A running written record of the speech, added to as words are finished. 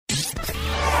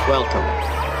Welcome.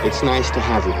 It's nice to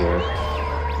have you here.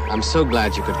 I'm so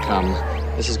glad you could come.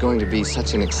 This is going to be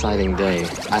such an exciting day.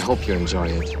 I hope you enjoy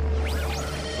it.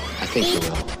 I think you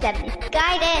will. The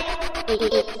misguided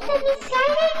idiot. The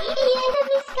misguided idiot.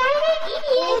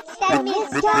 The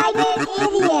misguided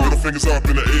idiot. Middle fingers up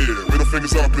in the air. Middle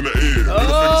fingers up in the air.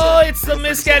 Oh, it's the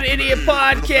Misguided Idiot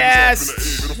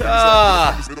Podcast.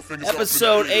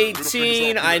 Episode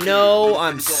 18. I know,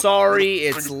 I'm sorry,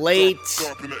 it's late.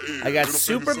 I got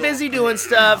super busy doing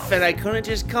stuff, and I couldn't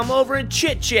just come over and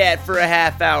chit-chat for a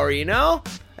half hour, you know?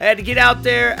 I had to get out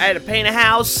there, I had to paint a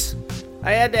house.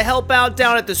 I had to help out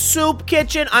down at the soup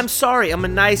kitchen. I'm sorry, I'm a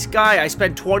nice guy. I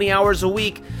spend 20 hours a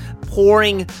week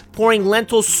pouring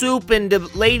lentil soup into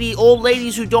old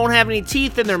ladies who don't have any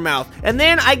teeth in their mouth. And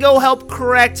then I go help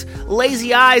correct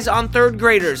lazy eyes on third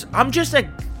graders. I'm just a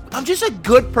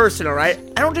good person, all right?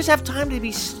 I don't just have time to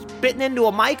be spitting into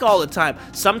a mic all the time.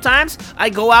 Sometimes I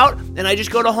go out and I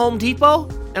just go to Home Depot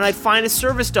and I find a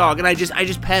service dog and I just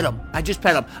pet him.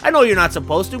 I know you're not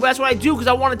supposed to, but that's what I do because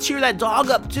I want to cheer that dog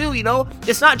up too, you know?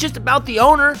 It's not just about the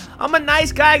owner. I'm a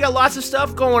nice guy. I got lots of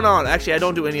stuff going on. Actually, I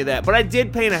don't do any of that, but I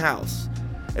did paint a house.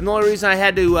 And the only reason I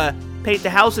had to paint the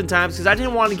house in time is because I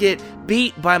didn't want to get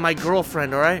beat by my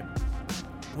girlfriend, all right?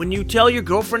 When you tell your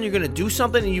girlfriend you're going to do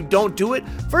something and you don't do it,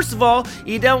 first of all,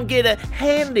 you don't get a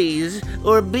Handies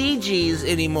or Bee Gees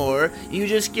anymore. You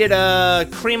just get a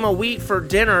cream of wheat for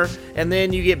dinner, and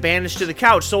then you get banished to the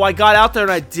couch. So I got out there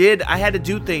and I had to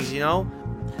do things, you know?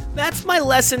 That's my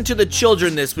lesson to the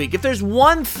children this week. If there's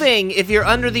one thing, if you're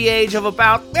under the age of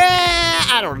about,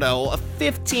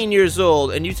 15 years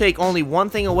old, and you take only one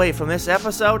thing away from this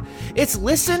episode, it's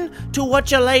listen to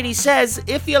what your lady says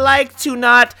if you like to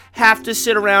not have to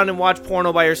sit around and watch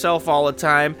porno by yourself all the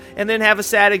time, and then have a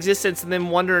sad existence, and then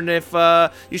wondering if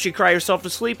you should cry yourself to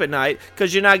sleep at night,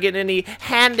 because you're not getting any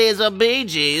Handies or Bee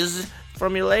Gees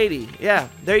from your lady. Yeah,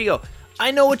 there you go. I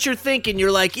know what you're thinking.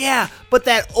 You're like, yeah, but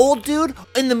that old dude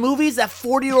in the movies, that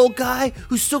 40-year-old guy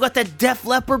who's still got that Def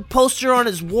Leppard poster on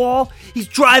his wall, he's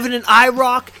driving an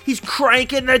IROC, he's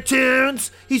cranking the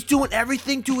tunes, he's doing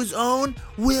everything to his own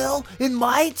will and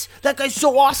might. That guy's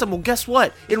so awesome. Well, guess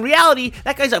what? In reality,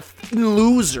 that guy's a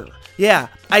loser. Yeah,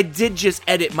 I did just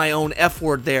edit my own F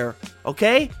word there,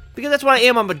 okay? Because that's what I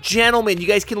am. I'm a gentleman. You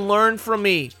guys can learn from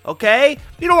me, okay?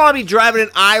 You don't want to be driving an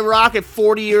IROC at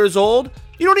 40 years old.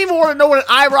 You don't even want to know what an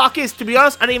IROC is. To be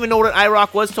honest, I didn't even know what an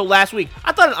IROC was till last week.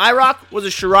 I thought an IROC was a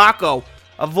Scirocco,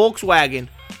 a Volkswagen.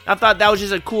 I thought that was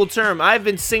just a cool term. I've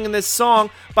been singing this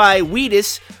song by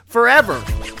Wheatus forever.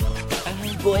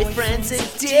 My boyfriend's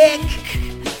a dick.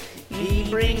 He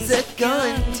brings a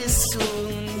gun to school.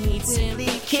 He'd simply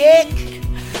kick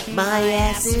my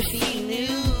ass if he knew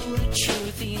the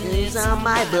truth. He lives on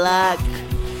my block.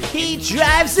 He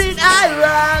drives an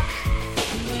IROC,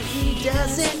 but he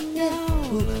doesn't know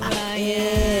who I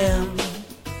am,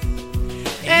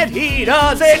 and he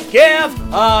doesn't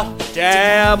give a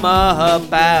damn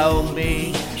about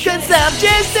me, 'cause I'm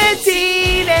just a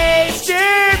teenage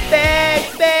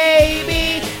dirtbag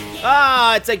baby.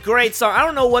 It's a great song. I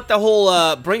don't know what the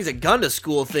whole brings a gun to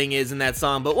school thing is in that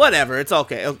song, but whatever, it's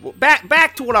okay.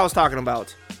 Back to what I was talking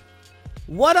about.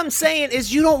 What I'm saying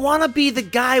is you don't want to be the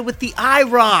guy with the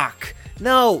IROC.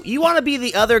 No, you want to be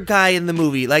the other guy in the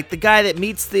movie, like the guy that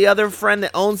meets the other friend that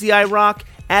owns the IROC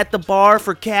at the bar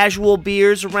for casual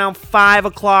beers around 5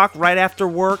 o'clock right after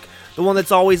work. The one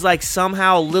that's always like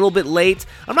somehow a little bit late.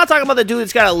 I'm not talking about the dude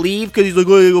that's got to leave because he's like,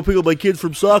 oh, I gotta go pick up my kids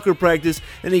from soccer practice.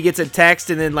 And he gets a text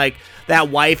and then like that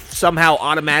wife somehow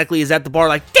automatically is at the bar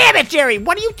like, damn it, Jerry,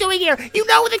 what are you doing here? You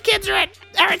know the kids are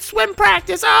at swim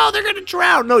practice. Oh, they're going to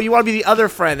drown. No, you want to be the other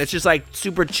friend that's just like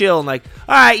super chill and like,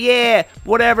 all right, yeah,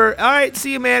 whatever. All right,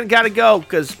 see you, man. Got to go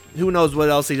because who knows what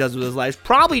else he does with his life.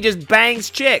 Probably just bangs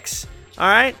chicks. All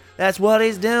right, that's what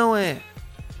he's doing.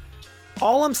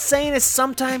 All I'm saying is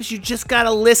sometimes you just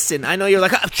gotta listen. I know you're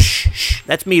like, shh,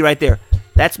 that's me right there.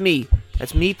 That's me.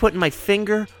 That's me putting my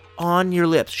finger on your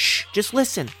lips. Shh, just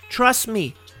listen. Trust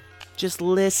me. Just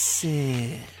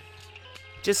listen.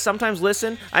 Just sometimes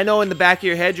listen. I know in the back of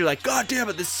your head you're like, God damn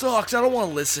it, this sucks. I don't want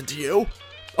to listen to you.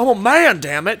 I'm a man,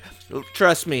 damn it.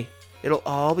 Trust me. It'll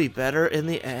all be better in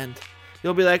the end.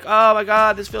 You'll be like, oh my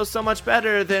God, this feels so much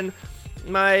better than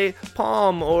my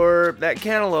palm or that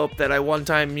cantaloupe that I one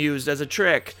time used as a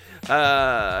trick.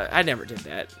 I never did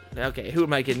that. Okay, who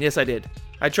am I kidding? Yes, I did.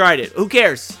 I tried it. Who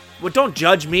cares? Well, don't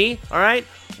judge me, all right?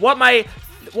 What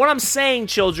I'm saying,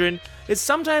 children, is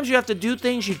sometimes you have to do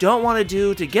things you don't want to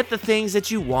do to get the things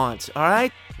that you want, all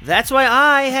right? That's why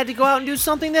I had to go out and do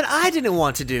something that I didn't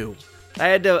want to do. I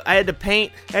had to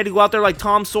paint. I had to go out there like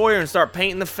Tom Sawyer and start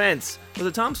painting the fence. Was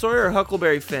it Tom Sawyer or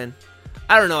Huckleberry Finn?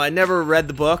 I don't know. I never read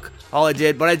the book. All I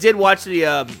did, but I did watch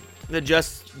the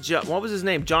what was his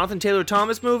name? Jonathan Taylor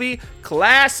Thomas movie.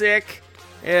 Classic.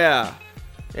 Yeah.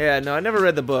 No, I never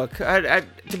read the book. I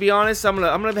to be honest, I'm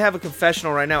gonna have a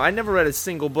confessional right now. I never read a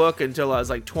single book until I was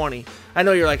like 20. I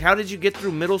know you're like, how did you get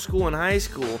through middle school and high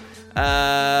school?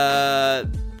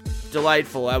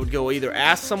 Delightful. I would go either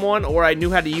ask someone, or I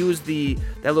knew how to use the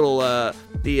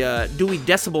Dewey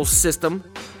Decimal System.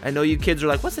 I know you kids are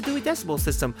like, what's the Dewey Decimal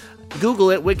System?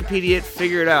 Google it, Wikipedia it,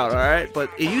 figure it out, all right? But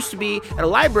it used to be, at a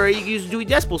library, you could use the Dewey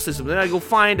Decimal System. Then I'd go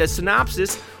find a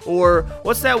synopsis, or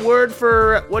what's that word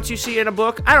for what you see in a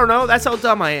book? I don't know. That's how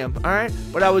dumb I am, all right?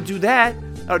 But I would do that.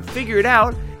 I would figure it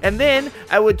out, and then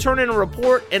I would turn in a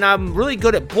report, and I'm really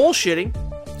good at bullshitting,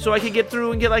 so I could get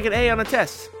through and get like an A on a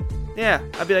test. Yeah,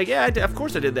 I'd be like, yeah, of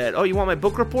course I did that. Oh, you want my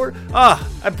book report?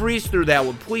 I breezed through that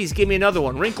one. Please give me another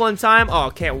one. Wrinkle in Time?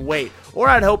 Oh, can't wait. Or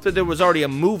I'd hope that there was already a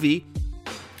movie,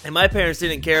 and my parents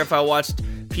didn't care if I watched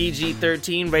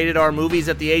PG-13 rated R movies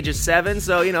at the age of 7,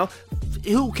 so,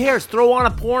 who cares? Throw on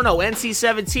a porno,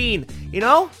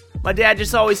 NC-17, My dad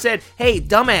just always said, hey,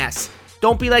 dumbass,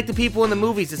 don't be like the people in the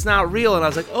movies. It's not real. And I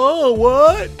was like, oh,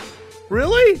 what?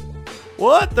 Really?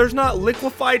 What? There's not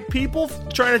liquefied people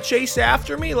trying to chase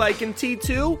after me like in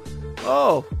T2?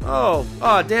 Oh,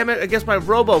 damn it. I guess my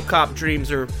RoboCop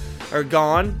dreams are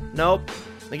gone. Nope.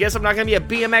 I guess I'm not going to be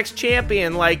a BMX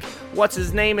champion like what's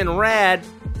his name in Rad.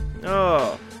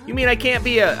 Oh. You mean I can't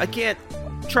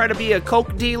try to be a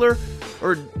coke dealer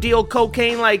or deal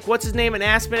cocaine like what's his name in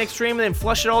Aspen Extreme and then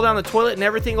flush it all down the toilet and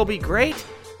everything will be great?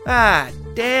 Ah,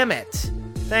 damn it.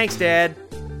 Thanks, Dad.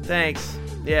 Thanks.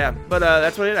 Yeah, but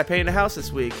that's what I did. I painted a house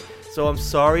this week. So I'm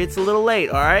sorry it's a little late,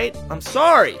 alright? I'm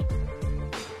sorry.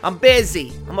 I'm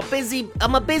busy. I'm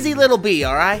a busy little bee,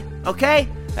 alright? Okay?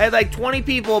 I had like 20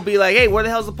 people be like, hey, where the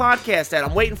hell's the podcast at?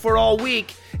 I'm waiting for it all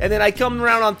week. And then I come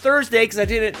around on Thursday because I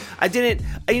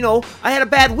had a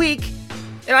bad week.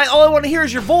 And all I want to hear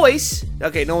is your voice.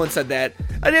 Okay, no one said that.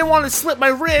 I didn't want to slip my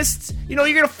wrists. You're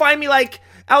going to find me like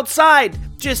outside,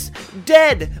 just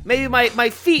dead. Maybe my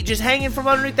feet just hanging from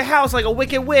underneath the house like a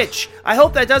wicked witch. I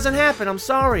hope that doesn't happen. I'm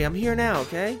sorry. I'm here now,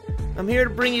 okay? I'm here to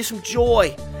bring you some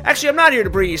joy. Actually, I'm not here to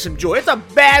bring you some joy. It's a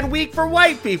bad week for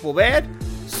white people, man.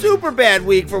 Super bad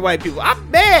week for white people. I'm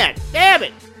mad. Damn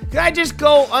it. Can I just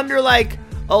go under like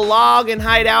a log and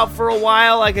hide out for a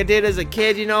while like I did as a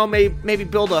kid, maybe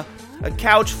build a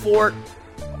couch fort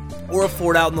or a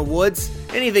fort out in the woods.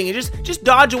 Anything. And just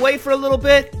dodge away for a little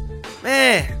bit.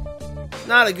 Man,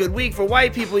 not a good week for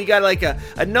white people. You got like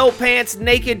a no-pants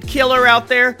naked killer out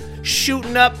there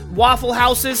shooting up Waffle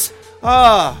Houses.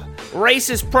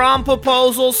 Racist prom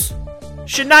proposals.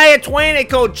 Shania Twain at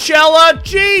Coachella.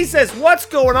 Jesus, what's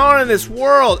going on in this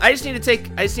world? I just need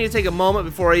to take a moment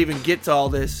before I even get to all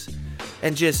this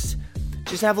and just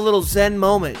have a little zen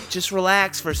moment. Just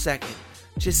relax for a second.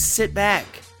 Just sit back.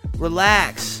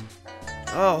 Relax.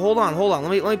 Oh, hold on.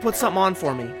 Let me put something on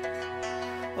for me.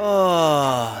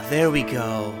 Oh, there we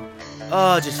go.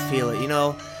 Oh, just feel it,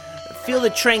 Feel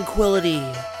the tranquility.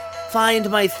 Find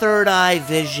my third eye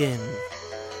vision.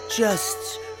 Just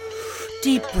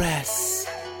deep breaths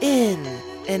in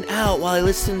and out while I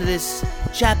listen to this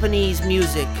Japanese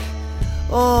music.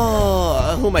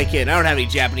 Oh, who am I kidding? I don't have any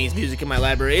Japanese music in my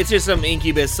library. It's just some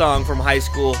Incubus song from high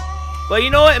school. But you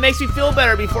know what? It makes me feel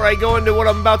better before I go into what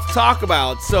I'm about to talk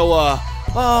about. So,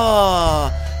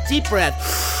 deep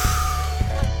breath.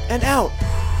 And out.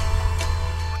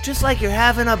 Just like you're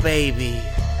having a baby.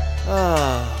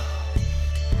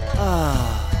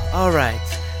 Alright.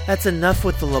 That's enough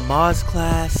with the Lamaze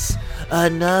class.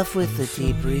 Enough with the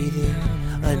deep breathing.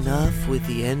 Enough with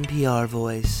the NPR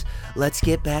voice. Let's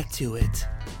get back to it.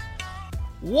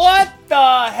 What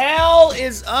the hell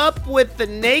is up with the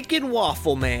naked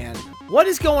waffle man? What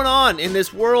is going on in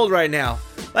this world right now?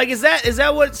 Like, is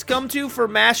that what it's come to for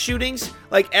mass shootings?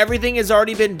 Like, everything has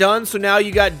already been done, so now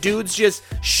you got dudes just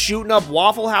shooting up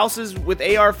Waffle Houses with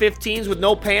AR-15s with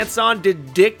no pants on,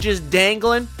 dick just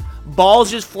dangling, balls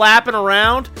just flapping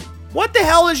around? What the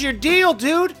hell is your deal,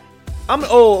 dude?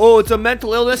 It's a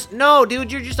mental illness? No, dude,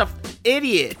 you're just a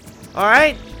idiot,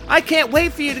 alright? I can't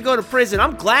wait for you to go to prison.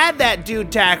 I'm glad that dude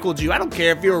tackled you. I don't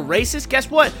care if you're a racist. Guess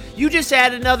what? You just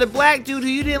had another black dude who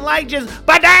you didn't like just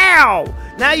ba-dow!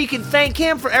 Now you can thank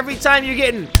him for every time you're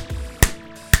getting...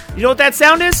 You know what that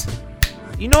sound is?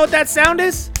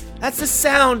 That's the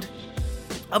sound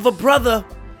of a brother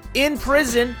in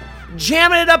prison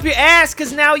jamming it up your ass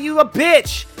because now you a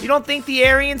bitch. You don't think the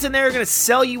Aryans in there are going to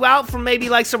sell you out for maybe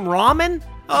like some ramen?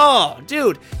 Oh,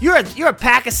 dude, you're a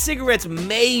pack of cigarettes,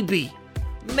 maybe.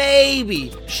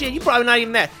 Shit, you probably not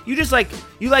even that. You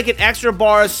like an extra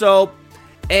bar of soap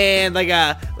and like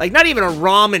not even a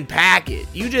ramen packet.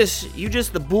 You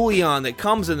just the bouillon that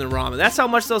comes in the ramen. That's how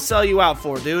much they'll sell you out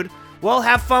for, dude. Well,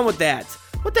 have fun with that.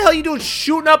 What the hell are you doing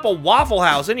shooting up a Waffle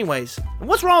House anyways? And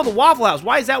what's wrong with a Waffle House?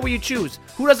 Why is that what you choose?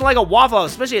 Who doesn't like a Waffle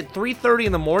House, especially at 3:30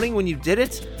 in the morning when you did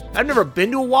it? I've never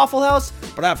been to a Waffle House,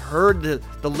 but I've heard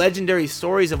the legendary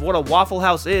stories of what a Waffle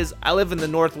House is. I live in the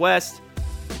Northwest.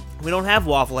 We don't have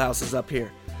Waffle Houses up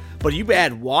here. But you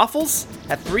had waffles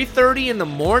at 3:30 in the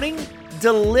morning?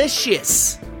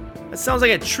 Delicious. That sounds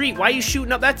like a treat. Why are you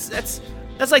shooting up? That's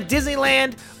like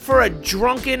Disneyland for a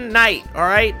drunken night, all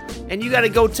right? And you got to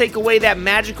go take away that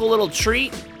magical little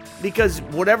treat because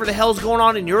whatever the hell's going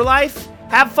on in your life,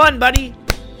 have fun, buddy.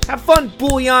 Have fun,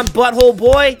 bouillon butthole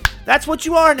boy. That's what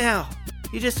you are now.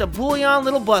 You're just a bouillon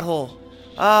little butthole.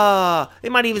 They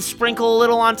might even sprinkle a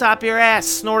little on top of your ass,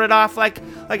 snort it off like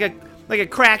a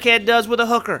crackhead does with a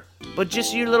hooker. But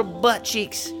just your little butt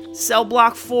cheeks. Cell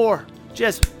block 4.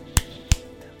 Just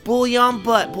bouillon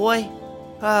butt, boy.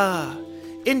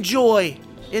 Enjoy.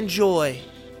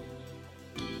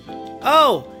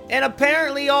 Oh, and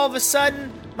apparently all of a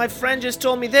sudden, my friend just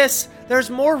told me this. There's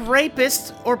more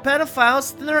rapists or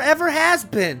pedophiles than there ever has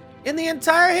been in the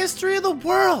entire history of the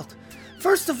world.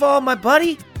 First of all, my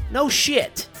buddy, no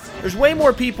shit. There's way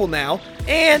more people now,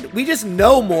 and we just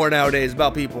know more nowadays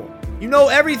about people. You know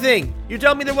everything. You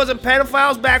tell me there wasn't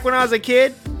pedophiles back when I was a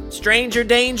kid? Stranger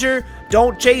danger,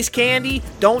 don't chase candy,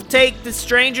 don't take the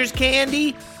stranger's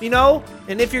candy, you know?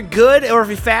 And if you're good, or if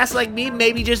you're fast like me,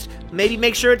 maybe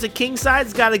make sure it's a king size.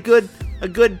 It's got a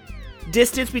good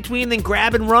distance between, then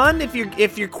grab and run if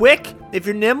you're quick, if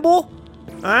you're nimble.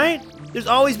 Alright? There's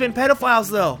always been pedophiles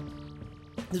though.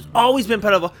 There's always been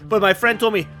pedophiles. But my friend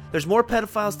told me there's more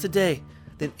pedophiles today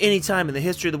than any time in the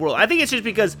history of the world. I think it's just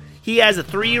because he has a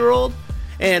 3-year-old,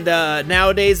 and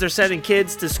nowadays they're sending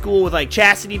kids to school with like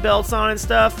chastity belts on and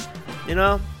stuff. You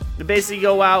know? They basically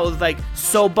go out with like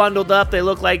so bundled up they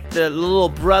look like the little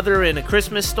brother in A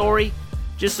Christmas Story.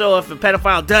 Just so if a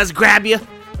pedophile does grab you,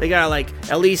 they gotta like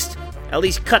at least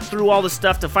cut through all the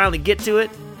stuff to finally get to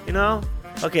it, you know?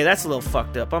 Okay, that's a little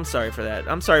fucked up. I'm sorry for that.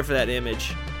 I'm sorry for that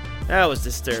image. That was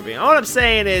disturbing. All I'm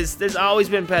saying is there's always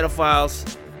been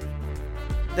pedophiles.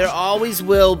 There always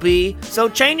will be. So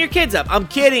chain your kids up. I'm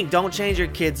kidding. Don't change your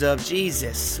kids up.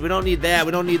 Jesus. We don't need that.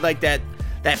 We don't need like that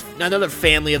another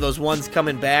family of those ones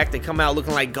coming back. They come out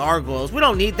looking like gargoyles. We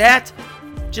don't need that.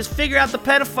 Just figure out the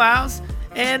pedophiles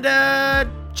and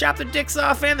chop their dicks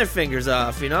off and their fingers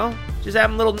off, you know? Just have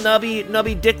them little nubby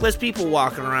dickless people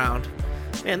walking around.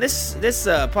 Man, this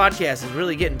podcast is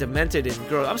really getting demented and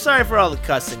gross. I'm sorry for all the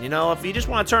cussing, you know? If you just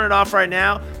want to turn it off right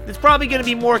now, it's probably going to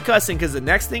be more cussing because the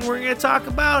next thing we're going to talk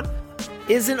about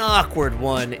is an awkward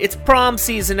one. It's prom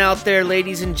season out there,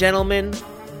 ladies and gentlemen.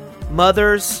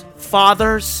 Mothers,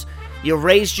 fathers, you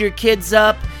raised your kids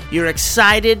up, you're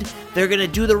excited, they're going to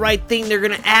do the right thing, they're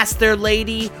going to ask their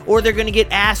lady, or they're going to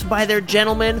get asked by their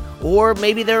gentleman, or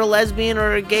maybe they're a lesbian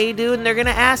or a gay dude, and they're going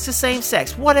to ask the same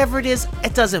sex. Whatever it is,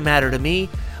 it doesn't matter to me.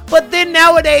 But then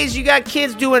nowadays, you got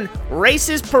kids doing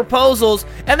racist proposals,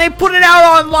 and they put it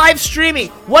out on live streaming.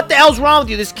 What the hell's wrong with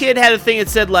you? This kid had a thing that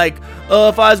said, like,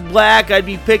 if I was black, I'd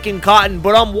be picking cotton,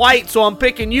 but I'm white, so I'm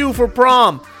picking you for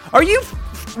prom. Are you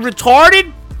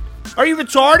retarded? Are you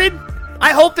retarded?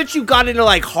 I hope that you got into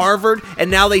like Harvard and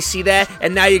now they see that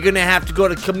and now you're gonna have to go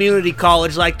to community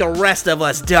college like the rest of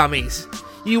us dummies.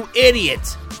 You idiot.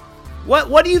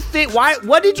 What do you think?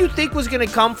 What did you think was gonna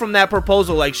come from that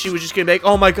proposal? Like she was just gonna be like,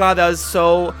 oh my god, that was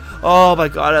so, oh my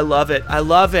god, I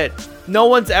love it. No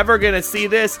one's ever gonna see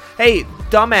this. Hey,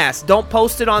 dumbass, don't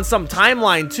post it on some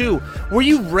timeline too. Were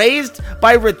you raised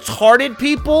by retarded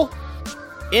people?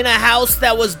 In a house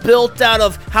that was built out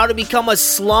of How to Become a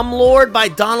Slumlord by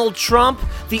Donald Trump?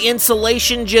 The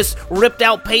insulation just ripped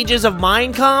out pages of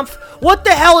Mein Kampf? What the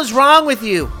hell is wrong with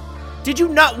you? Did you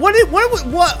not, what,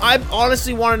 I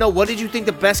honestly want to know, what did you think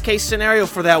the best case scenario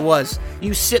for that was?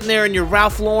 You sitting there in your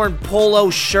Ralph Lauren polo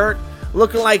shirt,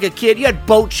 looking like a kid, you had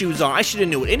boat shoes on. I should have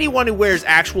knew it. Anyone who wears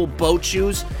actual boat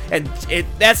shoes, and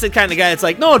that's the kind of guy that's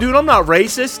like, no dude, I'm not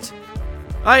racist.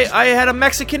 I had a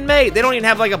Mexican maid. They don't even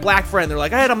have like a black friend. They're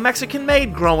like, I had a Mexican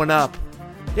maid growing up.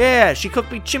 Yeah, she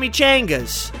cooked me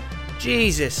chimichangas.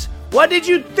 Jesus. What did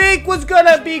you think was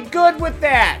gonna be good with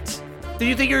that? Did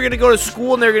you think you were gonna go to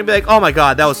school and they're gonna be like, oh my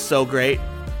god, that was so great.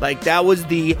 Like, that was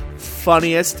the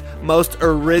funniest, most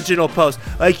original post.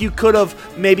 Like, you could have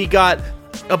maybe got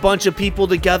a bunch of people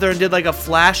together and did like a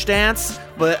flash dance,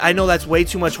 but I know that's way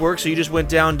too much work, so you just went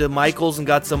down to Michael's and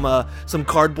got some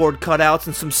cardboard cutouts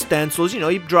and some stencils.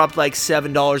 You dropped like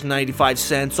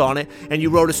 $7.95 on it, and you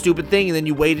wrote a stupid thing, and then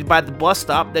you waited by the bus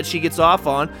stop that she gets off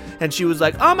on, and she was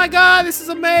like, oh my god, this is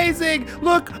amazing!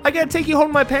 Look, I gotta take you home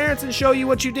to my parents and show you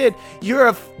what you did. You're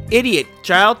a idiot,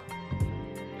 child.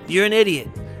 You're an idiot.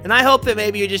 And I hope that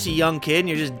maybe you're just a young kid and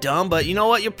you're just dumb, but you know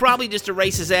what? You're probably just a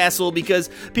racist asshole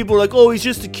because people are like, oh, he's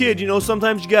just a kid,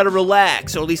 sometimes you gotta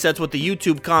relax. Or at least that's what the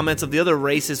YouTube comments of the other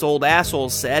racist old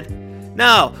assholes said.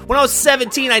 No, when I was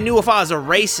 17, I knew if I was a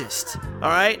racist,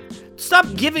 alright? Stop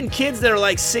giving kids that are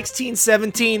like 16,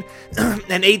 17,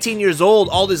 and 18 years old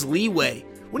all this leeway.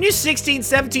 When you're 16,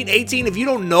 17, 18, if you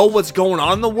don't know what's going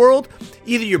on in the world,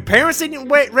 either your parents didn't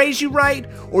raise you right,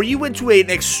 or you went to an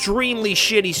extremely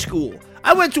shitty school.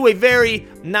 I went to a very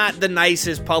not the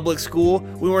nicest public school.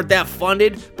 We weren't that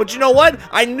funded. But you know what?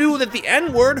 I knew that the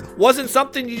N-word wasn't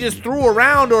something you just threw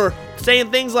around or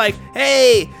saying things like,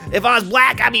 hey, if I was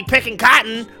black, I'd be picking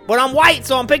cotton, but I'm white,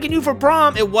 so I'm picking you for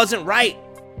prom. It wasn't right.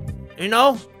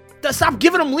 Stop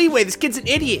giving him leeway. This kid's an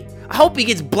idiot. I hope he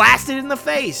gets blasted in the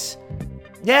face.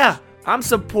 Yeah, I'm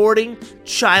supporting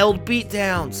child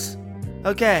beatdowns.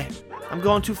 Okay, I'm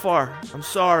going too far. I'm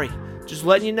sorry. Just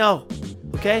letting you know.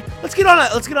 Okay, let's get on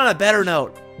a better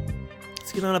note.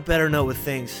 Let's get on a better note with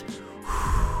things.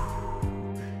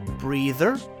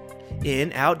 Breather,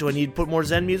 in, out. Do I need to put more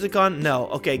Zen music on? No.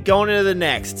 Okay, going into the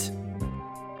next.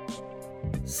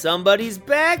 Somebody's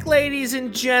back, ladies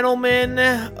and gentlemen.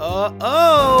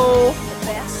 Uh-oh. The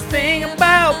best thing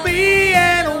about being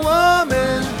a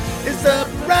woman is the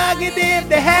prerogative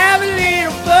to have a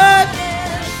little fun.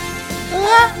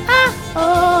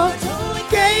 Oh,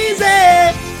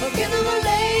 crazy. Give him a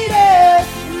lady,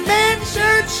 men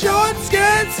shirts, short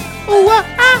skirts. Oh,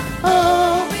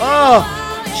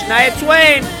 Shania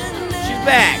Twain, she's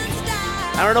back.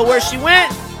 I don't know where she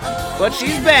went, but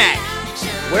she's back.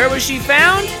 Where was she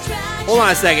found? Hold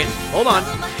on a second. Hold on.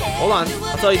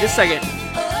 I'll tell you this second.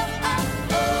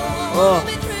 Oh.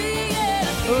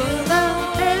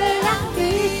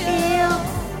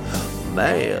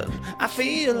 Man, I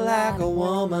feel like a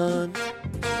woman.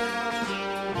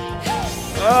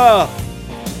 Oh,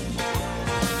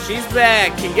 she's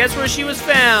back, and guess where she was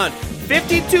found?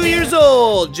 52 years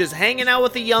old, just hanging out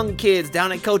with the young kids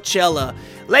down at Coachella.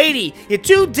 Lady, you're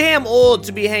too damn old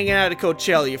to be hanging out at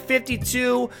Coachella. You're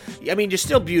 52. I mean, you're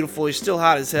still beautiful. You're still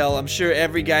hot as hell. I'm sure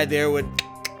every guy there would,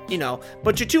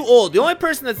 but you're too old. The only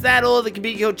person that's that old that can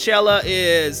be Coachella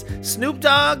is Snoop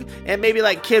Dogg and maybe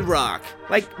like Kid Rock.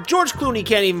 Like, George Clooney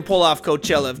can't even pull off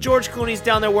Coachella. If George Clooney's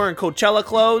down there wearing Coachella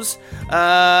clothes,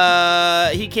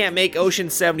 he can't make Ocean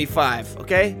 75,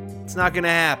 okay? It's not gonna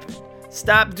happen.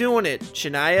 Stop doing it,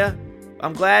 Shania.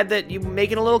 I'm glad that you're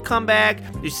making a little comeback.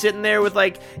 You're sitting there with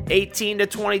like 18 to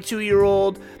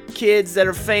 22-year-old kids that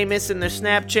are famous in their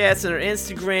Snapchats and their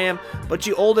Instagram, but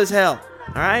you old as hell,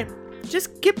 alright?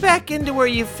 Just get back into where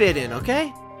you fit in,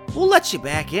 okay? We'll let you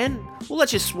back in. We'll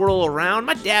let you swirl around.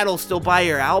 My dad will still buy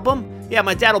your album. Yeah,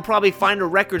 my dad will probably find a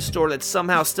record store that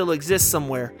somehow still exists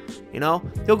somewhere.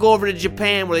 He'll go over to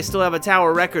Japan where they still have a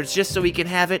Tower Records just so he can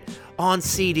have it on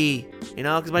CD.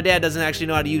 Because my dad doesn't actually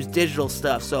know how to use digital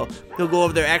stuff. So he'll go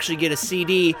over there, actually get a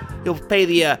CD. He'll pay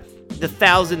the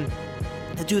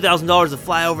 $2,000 to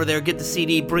fly over there, get the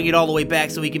CD, bring it all the way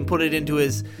back so he can put it into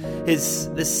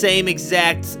the same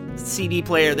exact CD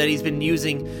player that he's been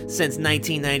using since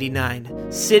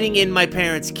 1999, sitting in my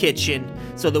parents' kitchen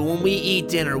so that when we eat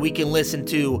dinner, we can listen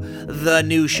to the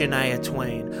new Shania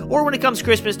Twain. Or when it comes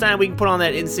Christmas time, we can put on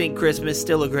that NSYNC Christmas,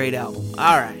 still a great album.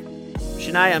 All right.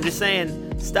 Shania, I'm just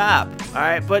saying, stop. All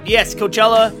right. But yes,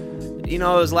 Coachella, it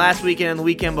was last weekend and the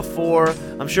weekend before.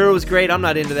 I'm sure it was great. I'm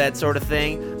not into that sort of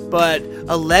thing. But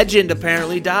a legend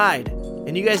apparently died.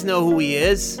 And you guys know who he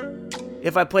is.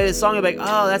 If I play this song, you'll be like,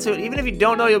 oh, that's it. Even if you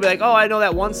don't know, you'll be like, oh, I know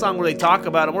that one song where they talk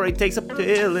about him, where he takes a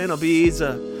pill in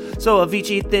Ibiza. So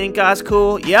Avicii think I was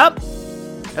cool. Yep.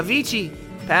 Avicii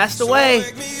passed away.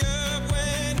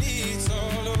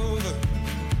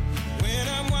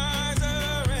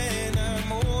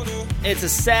 It's a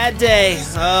sad day.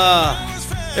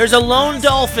 There's a lone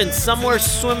dolphin somewhere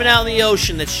swimming out in the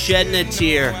ocean that's shedding a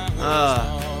tear.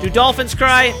 Do dolphins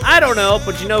cry? I don't know,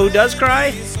 but you know who does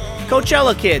cry?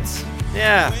 Coachella kids.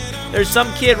 Yeah, there's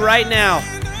some kid right now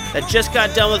that just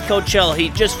got done with Coachella. He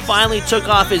just finally took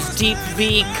off his deep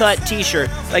V-cut t-shirt,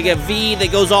 like a V that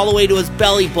goes all the way to his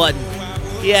belly button.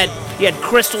 He had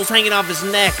crystals hanging off his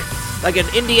neck, like an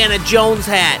Indiana Jones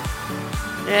hat.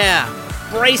 Yeah,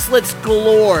 bracelets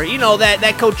galore.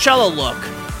 That Coachella look.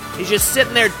 He's just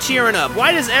sitting there tearing up.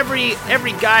 Why does every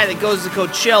guy that goes to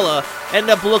Coachella end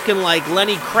up looking like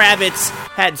Lenny Kravitz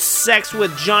had sex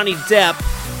with Johnny Depp,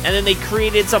 and then they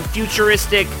created some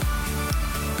futuristic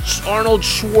Arnold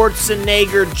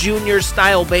Schwarzenegger Jr.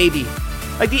 style baby.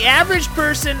 Like the average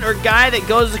person or guy that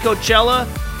goes to Coachella,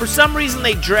 for some reason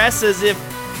they dress as if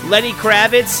Lenny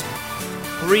Kravitz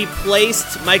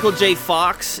replaced Michael J.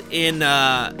 Fox in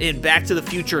Back to the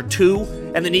Future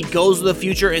 2, and then he goes to the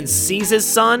future and sees his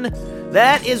son.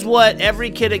 That is what every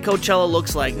kid at Coachella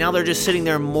looks like. Now they're just sitting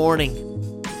there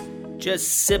mourning,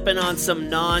 just sipping on some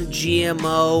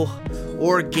non-GMO,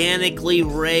 organically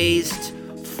raised,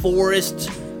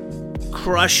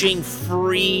 forest-crushing,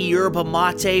 free yerba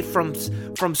mate from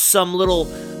some little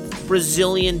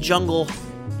Brazilian jungle.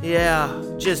 Yeah,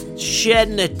 just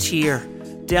shedding a tear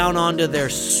down onto their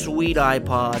sweet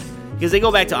iPod. Because they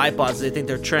go back to iPods, they think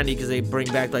they're trendy because they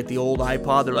bring back like the old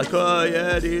iPod. They're like, oh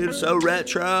yeah, dude, so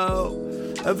retro.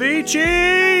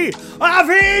 Avicii!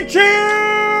 Avicii!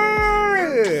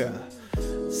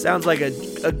 Sounds like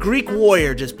a Greek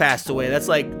warrior just passed away.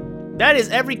 That is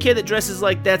every kid that dresses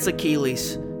like that's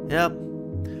Achilles. Yep.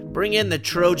 Bring in the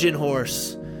Trojan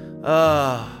horse.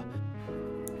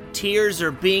 Tears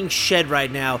are being shed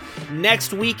right now.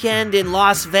 Next weekend in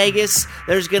Las Vegas,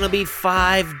 there's going to be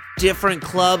 5 different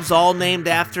clubs, all named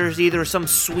after either some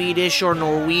Swedish or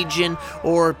Norwegian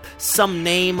or some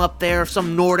name up there,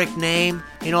 some Nordic name.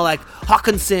 You know, like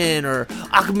Håkansson or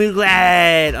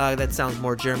Akmuglad. That sounds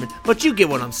more German, but you get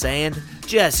what I'm saying.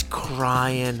 Just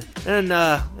crying. And,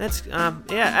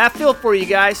 I feel for you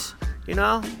guys, you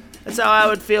know? That's how I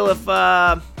would feel if,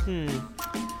 well,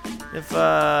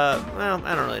 I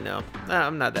don't really know.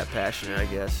 I'm not that passionate, I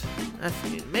guess.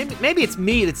 Maybe it's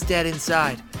me that's dead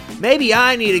inside. Maybe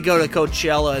I need to go to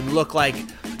Coachella and look like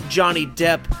Johnny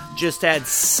Depp just had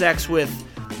sex with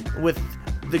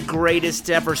the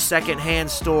greatest ever secondhand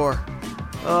store.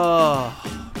 Oh,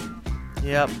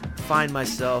 yep, find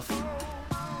myself.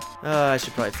 I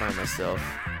should probably find myself.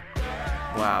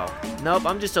 Wow. Nope,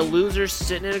 I'm just a loser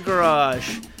sitting in a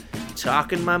garage,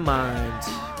 talking my mind.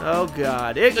 Oh,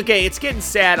 God. Okay, it's getting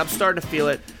sad. I'm starting to feel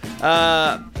it.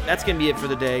 That's going to be it for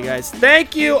the day, guys.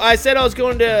 Thank you. I said I was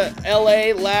going to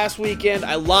L.A. last weekend.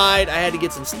 I lied. I had to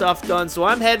get some stuff done, so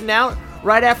I'm heading out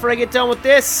right after I get done with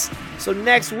this. So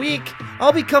next week,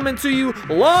 I'll be coming to you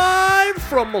live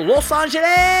from Los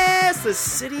Angeles, the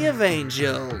city of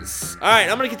angels. All right,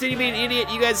 I'm going to continue being an idiot.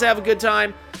 You guys have a good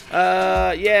time.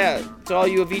 To all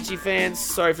you Avicii fans,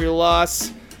 sorry for your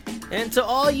loss. And to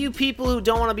all you people who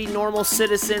don't want to be normal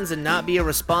citizens and not be a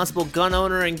responsible gun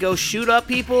owner and go shoot up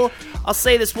people, I'll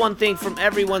say this one thing from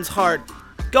everyone's heart.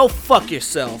 Go fuck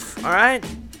yourself, alright?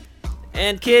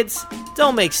 And kids,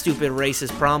 don't make stupid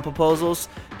racist prom proposals.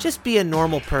 Just be a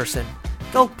normal person.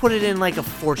 Go put it in like a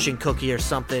fortune cookie or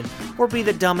something. Or be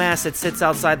the dumbass that sits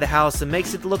outside the house and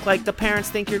makes it look like the parents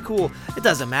think you're cool. It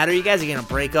doesn't matter, you guys are gonna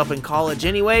break up in college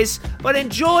anyways. But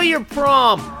enjoy your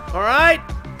prom, alright?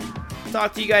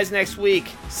 Talk to you guys next week.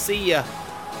 See ya.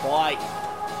 Bye.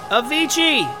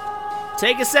 Avicii,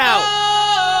 take us out.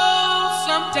 Oh,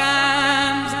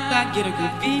 sometimes I get a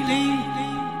good feeling.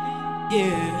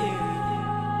 Yeah.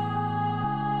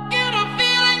 Get a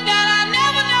feeling that I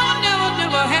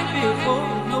never had before.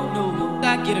 No.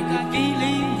 I get a good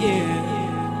feeling.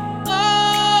 Yeah.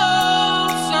 Oh,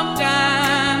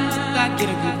 sometimes I get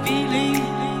a good feeling.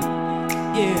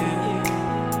 Yeah.